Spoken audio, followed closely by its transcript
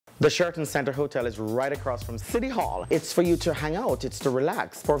The Sheraton Center Hotel is right across from City Hall. It's for you to hang out, it's to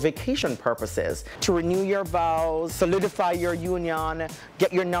relax, for vacation purposes, to renew your vows, solidify your union,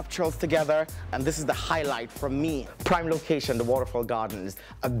 get your nuptials together. And this is the highlight for me. Prime location, the Waterfall Gardens,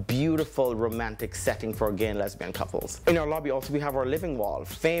 a beautiful romantic setting for gay and lesbian couples. In our lobby also we have our living wall,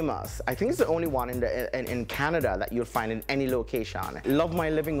 famous. I think it's the only one in Canada that you'll find in any location. Love my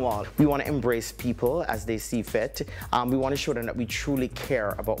living wall. We want to embrace people as they see fit. We want to show them that we truly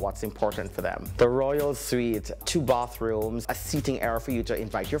care about what's important for them. The Royal Suite, 2 bathrooms, a seating area for you to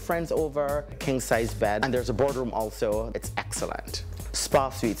invite your friends over, king-size bed, and there's a boardroom also. It's excellent. Spa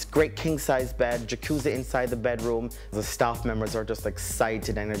suites, great king-size bed, jacuzzi inside the bedroom. The staff members are just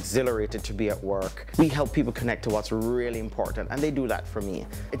excited and exhilarated to be at work. We help people connect to what's really important, and they do that for me.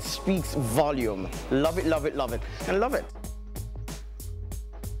 It speaks volume. Love it, love it, love it, and love it.